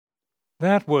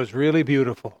That was really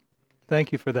beautiful.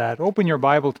 Thank you for that. Open your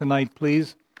Bible tonight,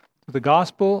 please, to the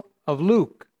Gospel of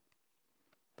Luke.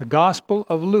 The Gospel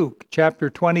of Luke,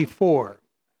 chapter 24.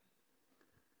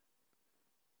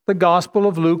 The Gospel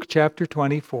of Luke, chapter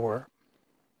 24.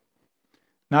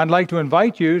 Now, I'd like to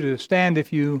invite you to stand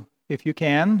if you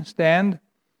can. Stand.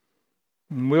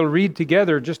 And we'll read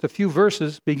together just a few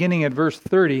verses, beginning at verse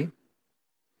 30.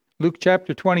 Luke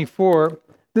chapter 24.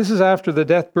 This is after the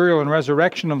death, burial, and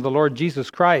resurrection of the Lord Jesus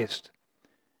Christ.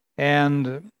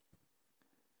 And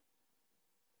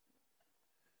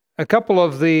a couple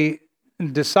of the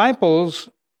disciples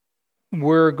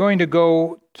were going to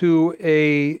go to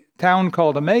a town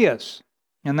called Emmaus,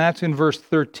 and that's in verse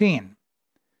 13.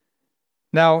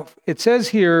 Now, it says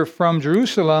here from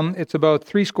Jerusalem, it's about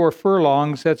 70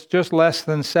 furlongs. That's just less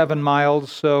than 7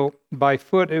 miles, so by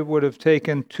foot it would have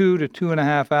taken 2 to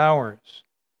 2.5 hours.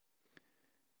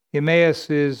 Emmaus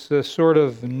is sort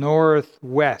of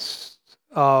northwest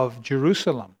of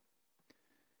Jerusalem.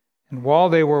 And while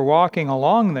they were walking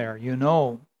along there,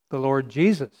 the Lord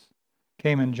Jesus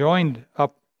came and joined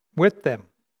up with them.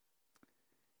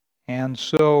 And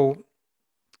so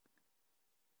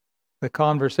the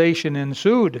conversation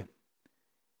ensued.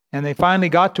 And they finally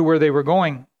got to where they were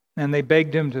going, and they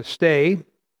begged him to stay.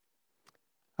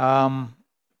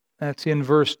 That's in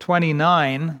verse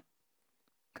 29.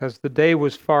 Because the day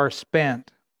was far spent.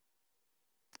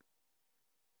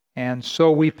 And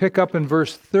so we pick up in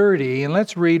verse 30, and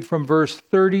let's read from verse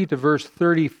 30 to verse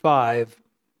 35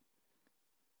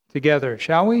 together,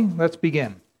 shall we? Let's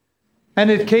begin. And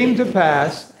it came to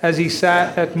pass, as he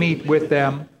sat at meat with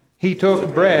them, he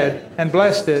took bread and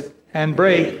blessed it, and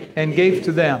brake and gave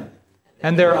to them.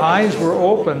 And their eyes were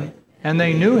open, and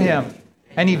they knew him,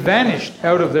 and he vanished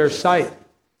out of their sight.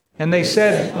 And they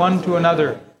said one to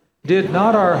another, Did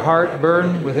not our heart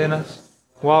burn within us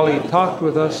while he talked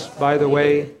with us by the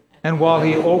way, and while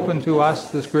he opened to us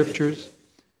the Scriptures?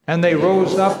 And they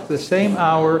rose up the same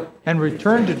hour and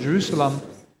returned to Jerusalem,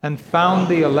 and found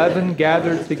the 11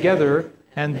 gathered together,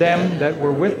 and them that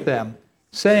were with them,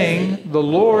 saying, The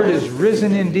Lord is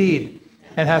risen indeed,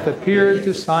 and hath appeared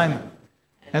to Simon.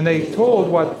 And they told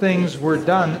what things were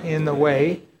done in the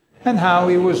way, and how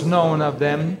he was known of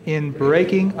them in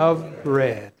breaking of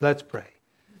bread. Let's pray.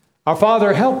 Our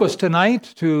Father, help us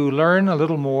tonight to learn a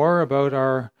little more about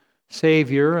our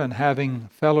Savior and having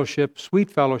fellowship, sweet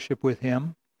fellowship with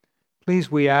him. Please,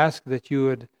 we ask that you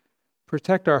would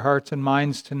protect our hearts and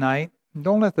minds tonight.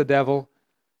 Don't let the devil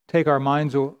take our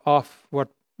minds off what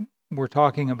we're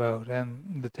talking about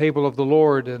and the table of the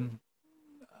Lord and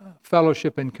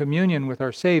fellowship and communion with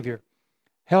our Savior.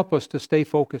 Help us to stay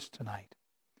focused tonight.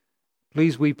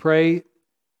 Please, we pray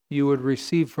you would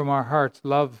receive from our hearts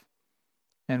love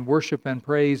and worship and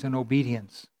praise and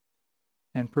obedience.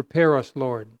 And prepare us,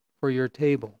 Lord, for your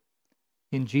table.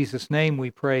 In Jesus' name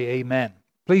we pray, amen.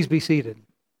 Please be seated.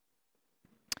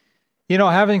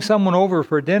 Having someone over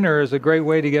for dinner is a great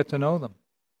way to get to know them.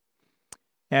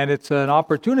 And it's an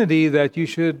opportunity that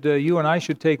you and I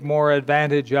should take more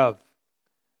advantage of.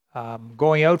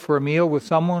 Going out for a meal with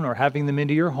someone, or having them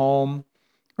into your home,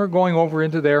 or going over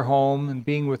into their home and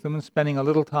being with them and spending a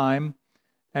little time.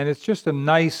 And it's just a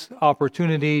nice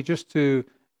opportunity just to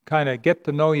kind of get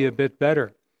to know you a bit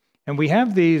better. And we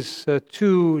have these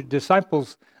two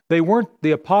disciples. They weren't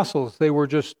the apostles. They were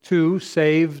just two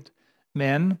saved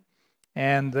men,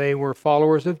 and they were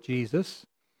followers of Jesus.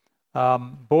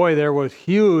 There was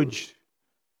huge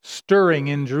stirring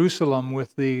in Jerusalem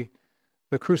with the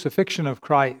crucifixion of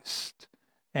Christ.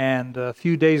 And a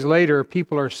few days later,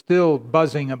 people are still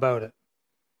buzzing about it.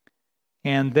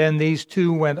 And then these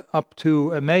two went up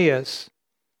to Emmaus,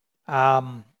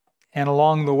 and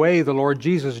along the way, the Lord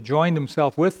Jesus joined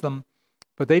himself with them,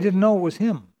 but they didn't know it was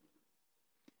him.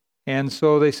 And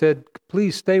so they said,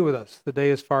 Please stay with us. The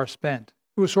day is far spent.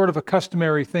 It was sort of a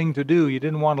customary thing to do. You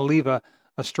didn't want to leave a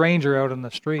stranger out on the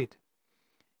street.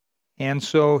 And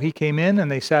so he came in,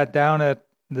 and they sat down at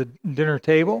the dinner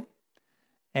table.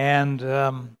 And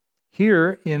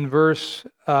here in verse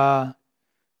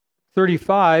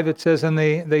 35, it says, And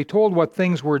they told what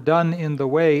things were done in the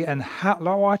way, and how,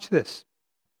 now watch this,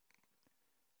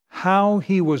 how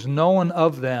he was known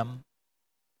of them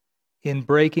in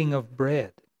breaking of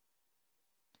bread.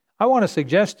 I want to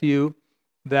suggest to you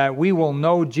that we will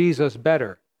know Jesus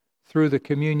better through the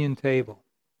communion table.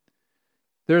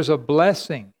 There's a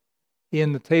blessing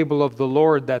in the table of the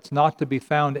Lord that's not to be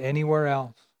found anywhere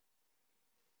else.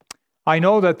 I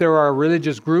know that there are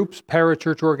religious groups,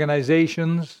 parachurch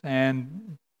organizations,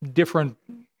 and different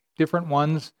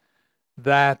ones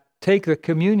that take the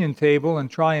communion table and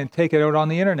try and take it out on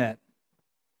the internet.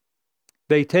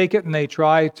 They take it and they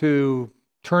try to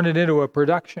turn it into a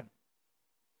production.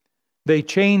 They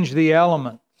change the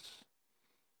elements.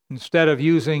 Instead of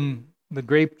using the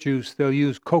grape juice, they'll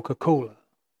use Coca-Cola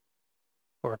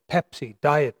or Pepsi,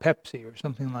 Diet Pepsi or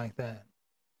something like that.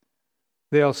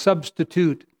 They'll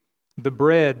substitute the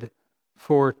bread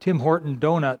for Tim Horton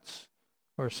donuts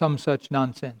or some such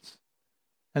nonsense.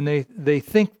 And they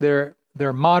think they're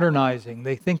modernizing.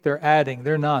 They think they're adding.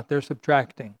 They're not. They're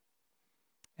subtracting.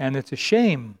 And it's a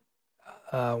shame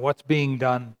what's being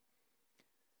done.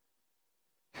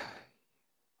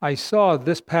 I saw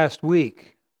this past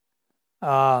week,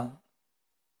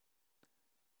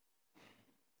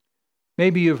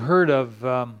 maybe you've heard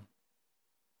of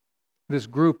this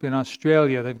group in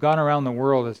Australia. They've gone around the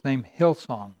world. It's named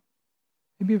Hillsong.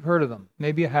 Maybe you've heard of them.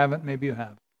 Maybe you haven't. Maybe you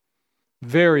have.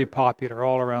 Very popular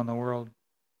all around the world.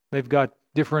 They've got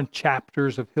different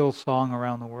chapters of Hillsong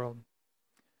around the world.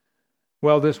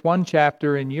 Well, this one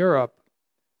chapter in Europe,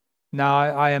 now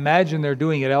I imagine they're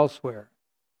doing it elsewhere,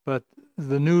 but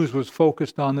the news was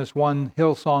focused on this one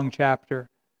Hillsong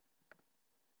chapter.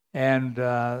 And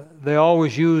they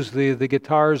always use the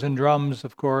guitars and drums,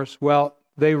 of course. Well,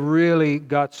 they really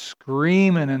got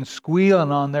screaming and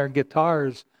squealing on their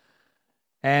guitars.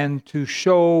 And to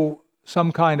show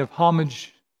some kind of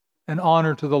homage and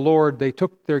honor to the Lord, they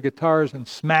took their guitars and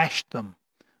smashed them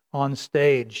on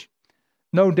stage.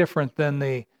 No different than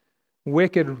the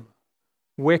wicked,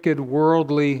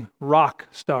 worldly rock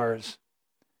stars.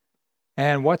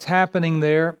 And what's happening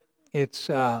there, it's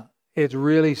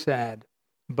really sad.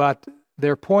 But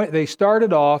they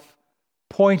started off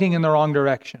pointing in the wrong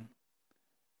direction.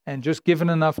 And just given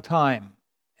enough time,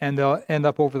 and they'll end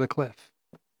up over the cliff.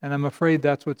 And I'm afraid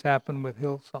that's what's happened with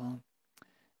Hillsong.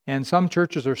 And some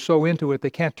churches are so into it, they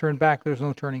can't turn back. There's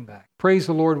no turning back. Praise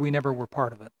the Lord, we never were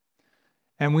part of it.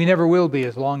 And we never will be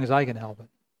as long as I can help it.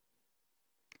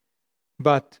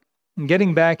 But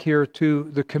getting back here to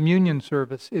the communion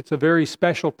service, it's a very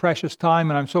special, precious time,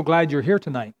 and I'm so glad you're here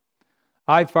tonight.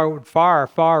 I would far,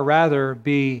 far rather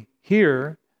be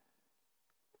here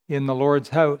in the Lord's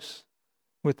house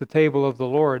with the table of the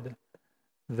Lord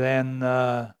than,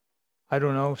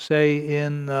 say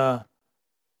in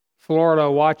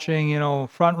Florida watching,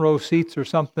 front row seats or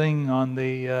something on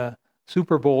the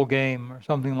Super Bowl game or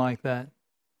something like that.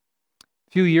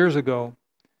 A few years ago,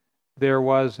 there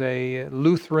was a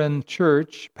Lutheran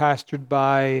church pastored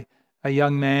by a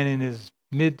young man in his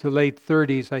mid to late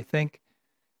 30s, I think,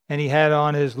 and he had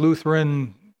on his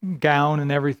Lutheran gown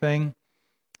and everything,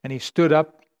 and he stood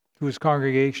up to his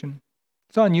congregation.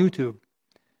 It's on YouTube.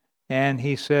 And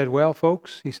he said, well,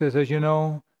 folks, he says, as you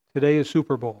know, today is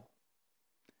Super Bowl.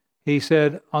 He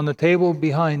said, on the table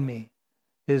behind me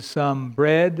is some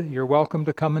bread. You're welcome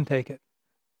to come and take it.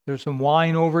 There's some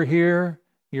wine over here.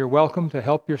 You're welcome to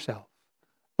help yourself.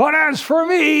 But as for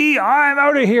me, I'm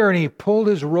out of here. And he pulled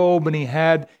his robe and he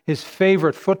had his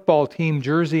favorite football team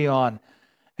jersey on.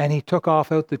 And he took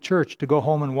off out the church to go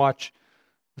home and watch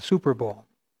the Super Bowl.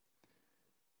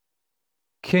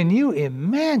 Can you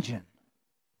imagine?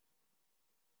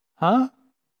 Huh?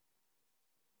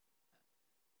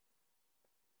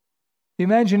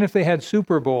 Imagine if they had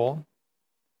Super Bowl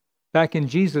back in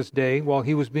Jesus' day while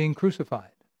he was being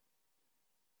crucified.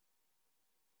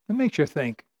 It makes you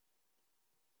think.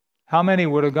 How many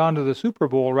would have gone to the Super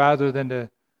Bowl rather than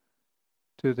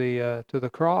to the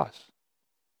cross?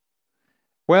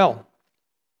 Well,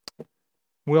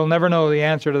 we'll never know the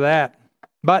answer to that.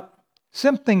 But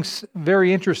something's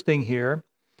very interesting here.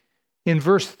 In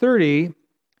verse 30,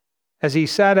 as he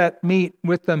sat at meat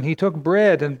with them, he took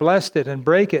bread and blessed it and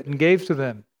brake it and gave to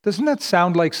them. Doesn't that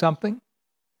sound like something?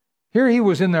 Here he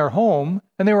was in their home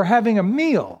and they were having a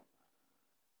meal.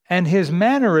 And his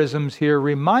mannerisms here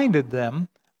reminded them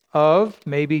of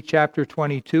maybe chapter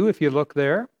 22, if you look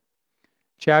there.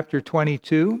 Chapter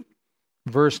 22,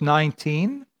 verse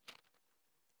 19.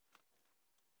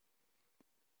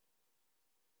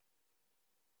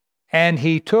 And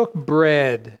he took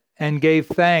bread and gave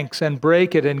thanks and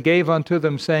brake it and gave unto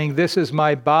them, saying, this is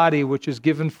my body which is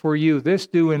given for you. This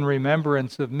do in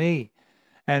remembrance of me.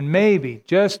 And maybe,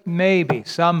 just maybe,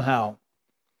 somehow,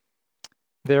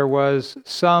 there was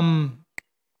some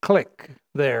click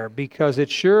there, because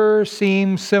it sure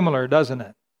seems similar, doesn't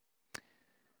it?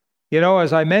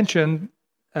 As I mentioned,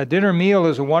 a dinner meal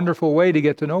is a wonderful way to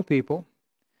get to know people.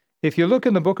 If you look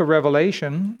in the book of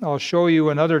Revelation, I'll show you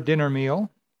another dinner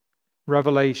meal.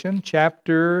 Revelation,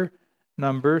 chapter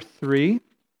number 3.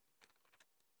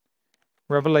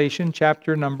 Revelation,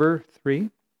 chapter number 3.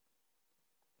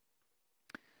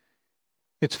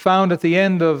 It's found at the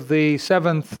end of the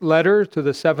 7th letter to the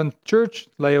 7th church,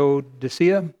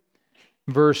 Laodicea.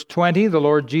 Verse 20, the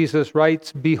Lord Jesus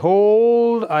writes,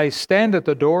 "Behold, I stand at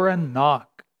the door and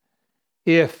knock.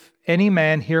 If any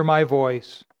man hear my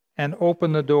voice and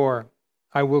open the door,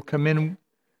 I will come in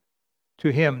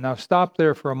to him." Now stop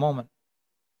there for a moment.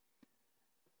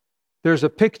 There's a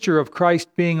picture of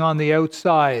Christ being on the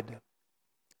outside,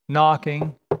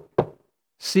 knocking,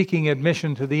 seeking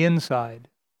admission to the inside.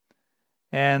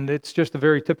 And it's just a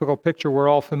very typical picture we're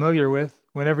all familiar with.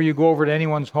 Whenever you go over to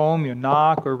anyone's home, you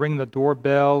knock or ring the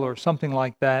doorbell or something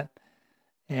like that.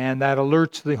 And that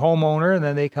alerts the homeowner, and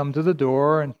then they come to the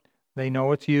door, and they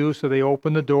know it's you, so they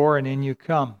open the door, and in you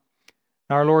come.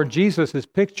 Our Lord Jesus is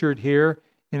pictured here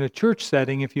in a church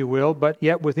setting, if you will, but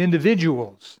yet with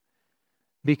individuals.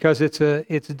 Because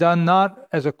it's done not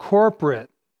as a corporate,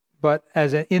 but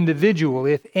as an individual.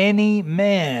 If any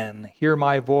man hear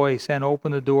my voice and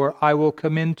open the door, I will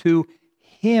come into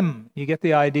him. You get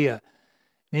the idea.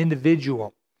 An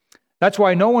individual. That's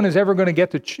why no one is ever going to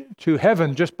get to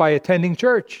heaven just by attending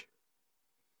church.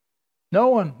 No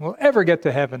one will ever get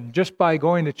to heaven just by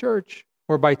going to church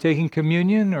or by taking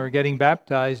communion or getting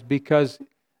baptized, because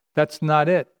that's not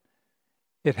it.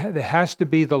 It has to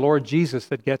be the Lord Jesus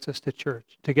that gets us to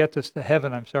church, to get us to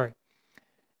heaven,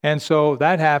 And so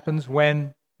that happens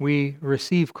when we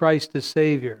receive Christ as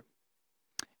Savior.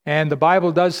 And the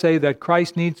Bible does say that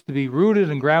Christ needs to be rooted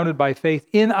and grounded by faith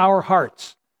in our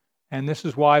hearts. And this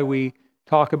is why we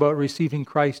talk about receiving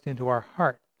Christ into our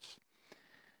hearts.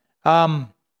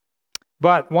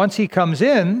 But once he comes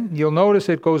in, you'll notice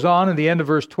it goes on in the end of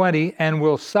verse 20, "and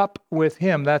will sup with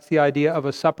him." That's the idea of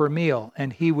a supper meal,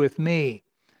 "and he with me."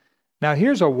 Now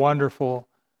here's a wonderful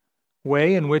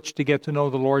way in which to get to know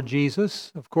the Lord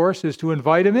Jesus, of course, is to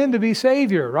invite him in to be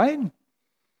Savior, right? Do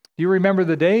you remember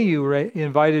the day you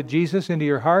invited Jesus into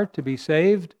your heart to be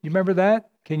saved? You remember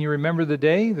that? Can you remember the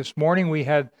day? This morning we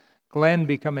had Glenn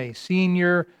become a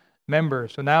senior member.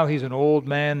 So now he's an old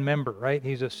man member, right?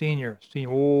 He's a senior.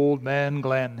 Old man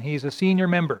Glenn. He's a senior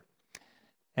member.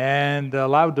 And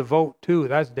allowed to vote too.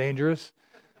 That's dangerous.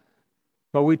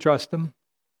 But we trust him.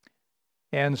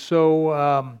 And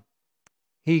so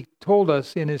he told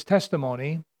us in his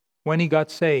testimony when he got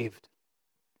saved.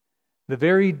 The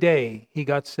very day he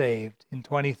got saved in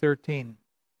 2013.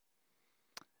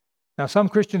 Now some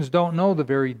Christians don't know the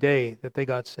very day that they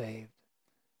got saved.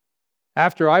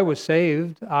 After I was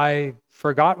saved, I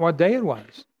forgot what day it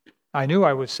was. I knew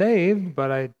I was saved,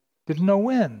 but I didn't know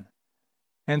when.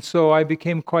 And so I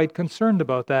became quite concerned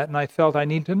about that, and I felt I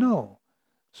need to know.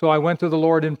 So I went to the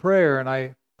Lord in prayer, and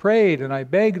I prayed, and I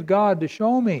begged God to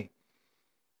show me.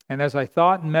 And as I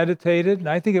thought and meditated, and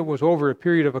I think it was over a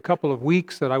period of a couple of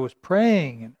weeks that I was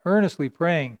praying and earnestly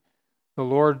praying, the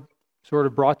Lord sort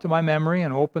of brought to my memory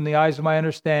and opened the eyes of my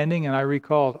understanding, and I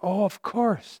recalled, oh, of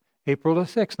course, April the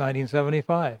 6th,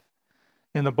 1975,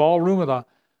 in the ballroom of the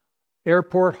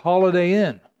Airport Holiday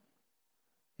Inn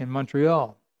in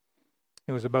Montreal.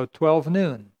 It was about 12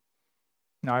 noon.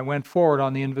 Now I went forward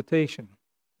on the invitation,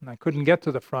 and I couldn't get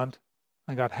to the front.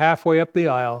 I got halfway up the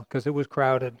aisle because it was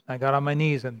crowded. I got on my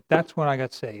knees, and that's when I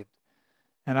got saved.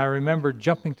 And I remember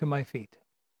jumping to my feet.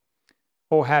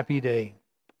 Oh, happy day.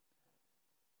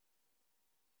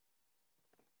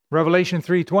 Revelation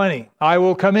 3:20, "I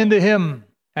will come into him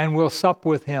and will sup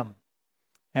with him."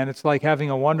 And it's like having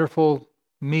a wonderful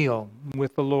meal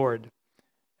with the Lord.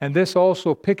 And this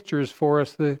also pictures for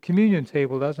us the communion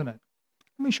table, doesn't it?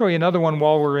 Let me show you another one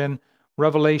while we're in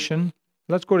Revelation.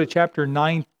 Let's go to chapter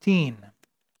 19.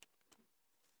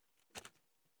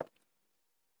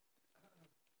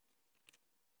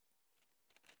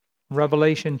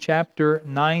 Revelation chapter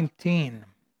 19.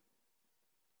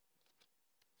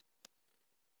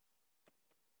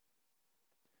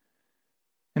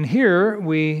 And here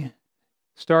we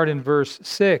start in verse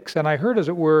 6. "And I heard, as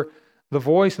it were, the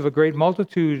voice of a great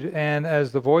multitude, and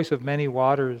as the voice of many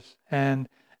waters, and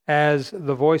as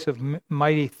the voice of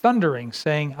mighty thundering,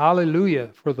 saying, Hallelujah,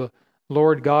 for the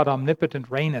Lord God omnipotent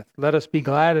reigneth. Let us be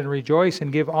glad and rejoice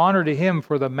and give honor to him,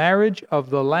 for the marriage of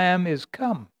the Lamb is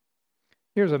come."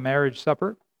 Here's a marriage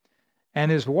supper.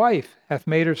 "And his wife hath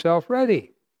made herself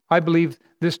ready." I believe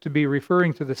this to be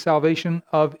referring to the salvation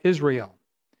of Israel.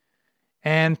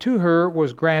 "And to her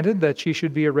was granted that she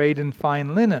should be arrayed in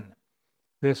fine linen."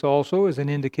 This also is an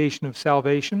indication of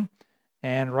salvation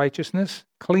and righteousness,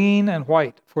 clean and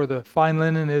white, for the fine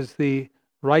linen is the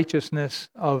righteousness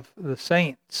of the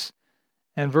saints.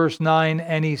 And verse 9,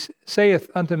 "And he saith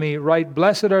unto me, Right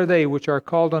blessed are they which are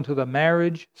called unto the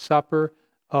marriage supper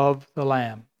of the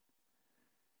Lamb."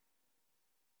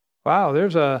 Wow,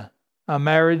 there's a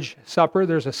marriage supper.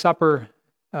 There's a supper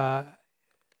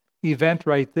event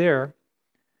right there.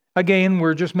 Again,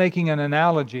 we're just making an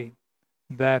analogy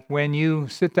that when you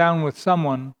sit down with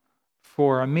someone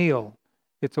for a meal,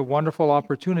 it's a wonderful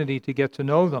opportunity to get to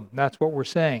know them. That's what we're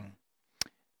saying.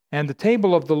 And the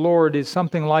table of the Lord is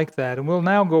something like that. And we'll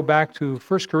now go back to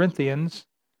 1 Corinthians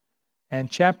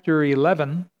and chapter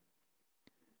 11,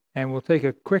 and we'll take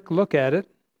a quick look at it.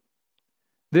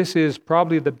 This is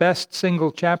probably the best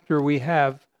single chapter we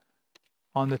have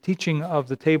on the teaching of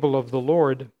the table of the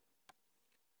Lord.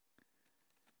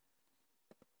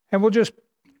 And we'll just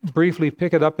briefly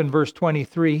pick it up in verse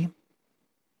 23.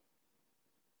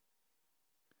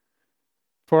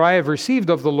 For I have received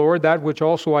of the Lord that which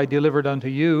also I delivered unto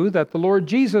you, that the Lord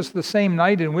Jesus, the same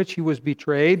night in which he was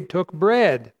betrayed, took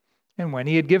bread. And when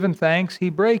he had given thanks, he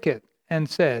brake it, and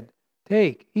said,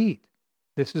 Take, eat.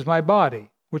 This is my body,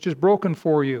 which is broken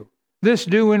for you. This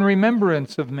do in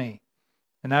remembrance of me.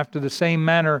 And after the same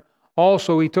manner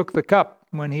also he took the cup,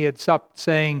 when he had supped,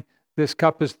 saying, This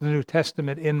cup is the New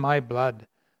Testament in my blood.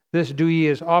 This do ye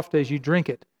as oft as ye drink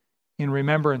it, in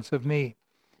remembrance of me.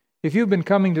 If you've been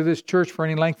coming to this church for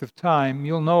any length of time,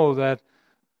 you'll know that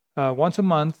once a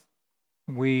month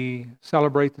we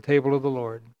celebrate the table of the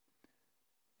Lord.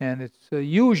 And it's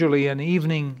usually an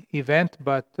evening event,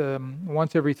 but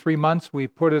once every 3 months we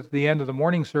put it at the end of the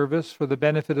morning service for the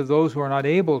benefit of those who are not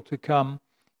able to come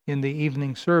in the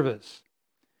evening service.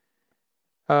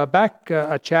 Back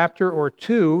a chapter or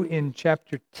two in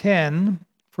chapter 10,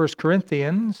 1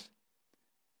 Corinthians,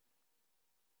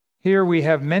 here we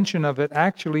have mention of it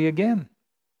actually again.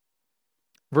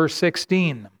 Verse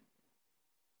 16.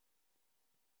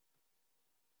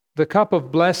 The cup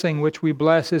of blessing which we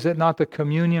bless, is it not the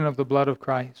communion of the blood of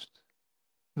Christ?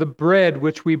 The bread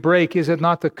which we break, is it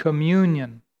not the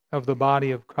communion of the body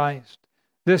of Christ?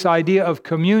 This idea of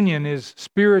communion is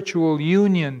spiritual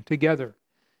union together.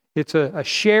 It's a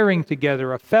sharing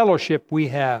together, a fellowship we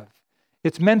have.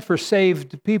 It's meant for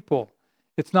saved people.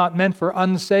 It's not meant for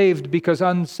unsaved, because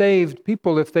unsaved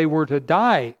people, if they were to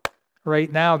die right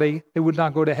now, they would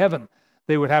not go to heaven.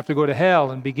 They would have to go to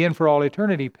hell and begin for all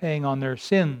eternity paying on their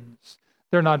sins.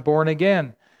 They're not born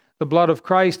again. The blood of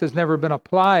Christ has never been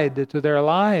applied to their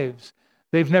lives.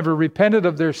 They've never repented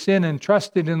of their sin and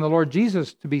trusted in the Lord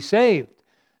Jesus to be saved.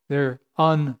 They're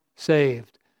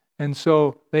unsaved. And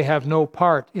so they have no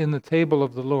part in the table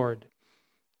of the Lord.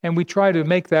 And we try to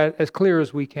make that as clear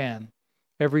as we can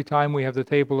every time we have the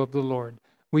table of the Lord.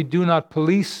 We do not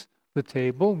police the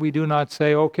table. We do not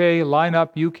say, okay, line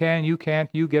up, you can, you can't,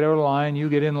 you get out of line, you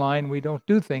get in line. We don't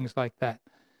do things like that.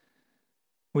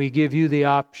 We give you the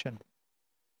option.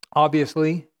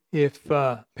 Obviously, if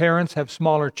parents have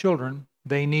smaller children,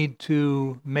 they need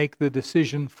to make the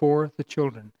decision for the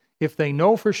children. If they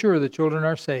know for sure the children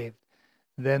are saved,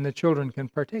 then the children can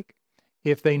partake.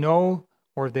 If they know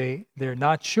or they're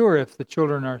not sure if the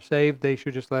children are saved, they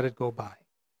should just let it go by.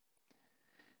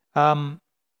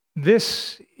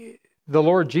 This the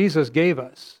Lord Jesus gave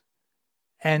us,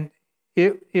 and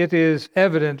it is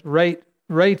evident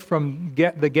right from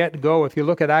the get-go. If you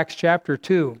look at Acts chapter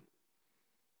 2,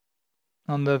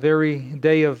 on the very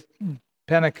day of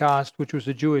Pentecost, which was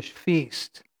a Jewish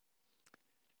feast.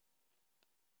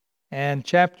 And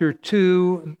chapter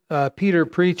 2, Peter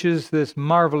preaches this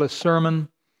marvelous sermon.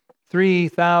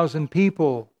 3,000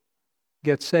 people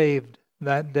get saved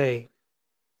that day.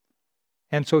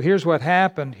 And so here's what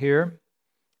happened here.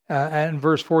 And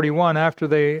verse 41, after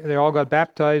they all got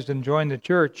baptized and joined the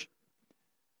church.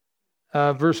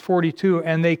 Verse 42,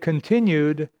 and they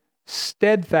continued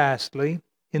steadfastly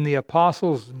in the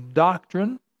apostles'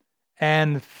 doctrine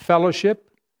and fellowship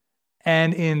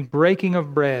and in breaking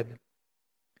of bread.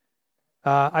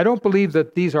 I don't believe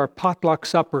that these are potluck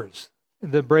suppers,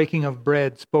 the breaking of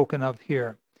bread spoken of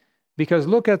here. Because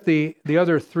look at the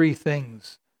other three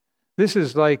things. This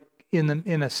is like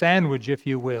in a sandwich, if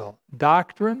you will.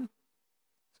 Doctrine,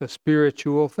 it's a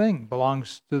spiritual thing,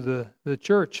 belongs to the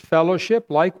church. Fellowship,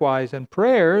 likewise, and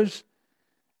prayers,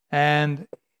 and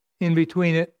in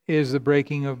between it is the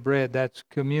breaking of bread. That's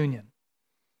communion.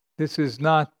 This is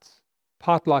not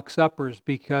potluck suppers,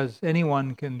 because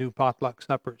anyone can do potluck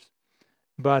suppers.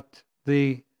 But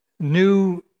the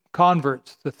new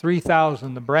converts, the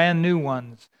 3,000, the brand new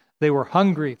ones, they were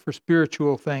hungry for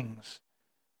spiritual things.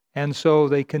 And so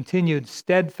they continued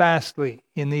steadfastly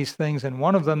in these things. And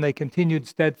one of them they continued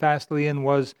steadfastly in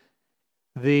was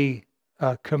the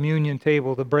communion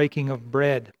table, the breaking of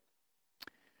bread.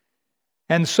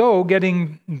 And so,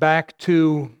 getting back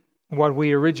to what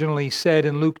we originally said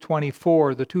in Luke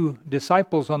 24, the two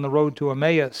disciples on the road to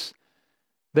Emmaus,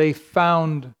 they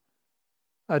found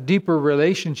a deeper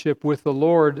relationship with the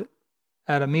Lord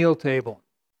at a meal table,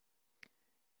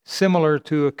 similar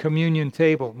to a communion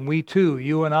table. We too,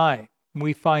 you and I,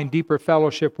 we find deeper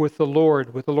fellowship with the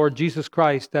Lord Jesus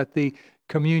Christ at the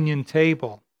communion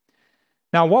table.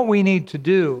 Now, what we need to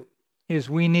do is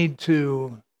we need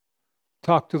to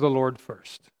talk to the Lord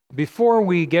first. Before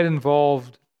we get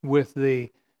involved with the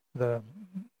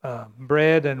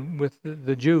bread and with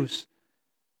the juice,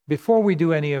 before we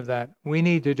do any of that, we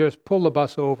need to just pull the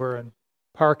bus over and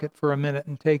park it for a minute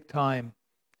and take time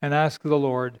and ask the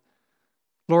Lord,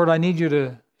 Lord, I need you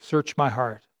to search my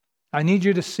heart. I need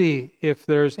you to see if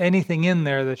there's anything in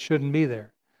there that shouldn't be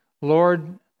there.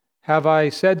 Lord, have I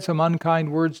said some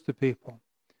unkind words to people?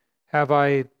 Have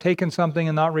I taken something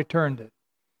and not returned it?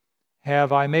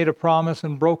 Have I made a promise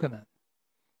and broken it?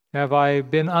 Have I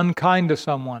been unkind to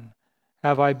someone?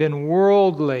 Have I been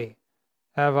worldly?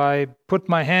 Have I put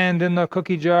my hand in the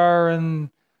cookie jar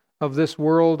of this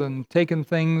world and taken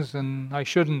things and I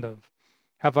shouldn't have?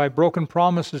 Have I broken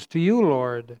promises to you,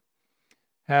 Lord?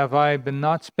 Have I been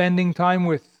not spending time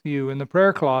with you in the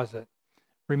prayer closet?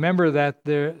 Remember that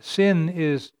sin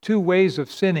is two ways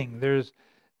of sinning. There's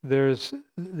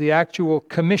the actual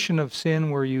commission of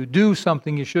sin where you do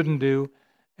something you shouldn't do,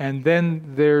 and then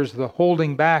there's the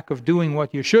holding back of doing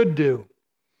what you should do.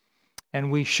 And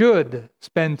we should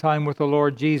spend time with the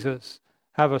Lord Jesus,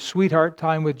 have a sweetheart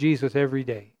time with Jesus every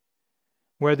day.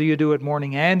 Whether you do it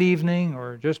morning and evening,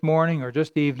 or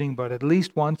just evening, but at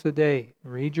least once a day.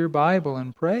 Read your Bible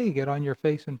and pray. Get on your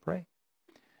face and pray.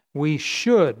 We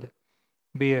should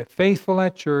be faithful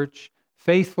at church,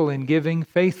 faithful in giving,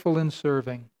 faithful in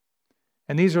serving.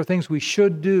 And these are things we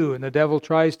should do, and the devil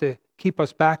tries to keep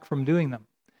us back from doing them.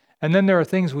 And then there are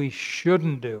things we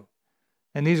shouldn't do.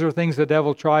 And these are things the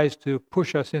devil tries to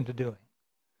push us into doing.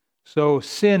 So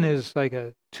sin is like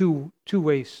a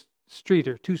two-way street,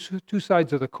 or two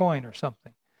sides of the coin or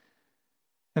something.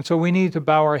 And so we need to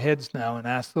bow our heads now and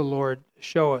ask the Lord to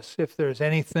show us if there's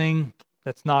anything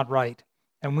that's not right.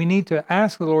 And we need to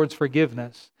ask the Lord's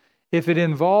forgiveness. If it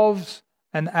involves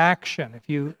an action, if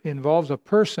it involves a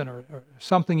person or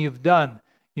something you've done,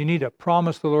 you need to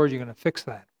promise the Lord you're going to fix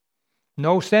that.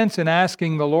 No sense in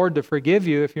asking the Lord to forgive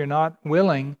you if you're not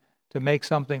willing to make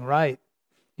something right.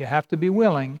 You have to be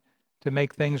willing to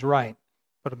make things right,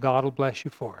 but God will bless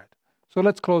you for it. So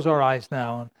let's close our eyes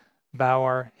now and bow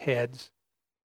our heads.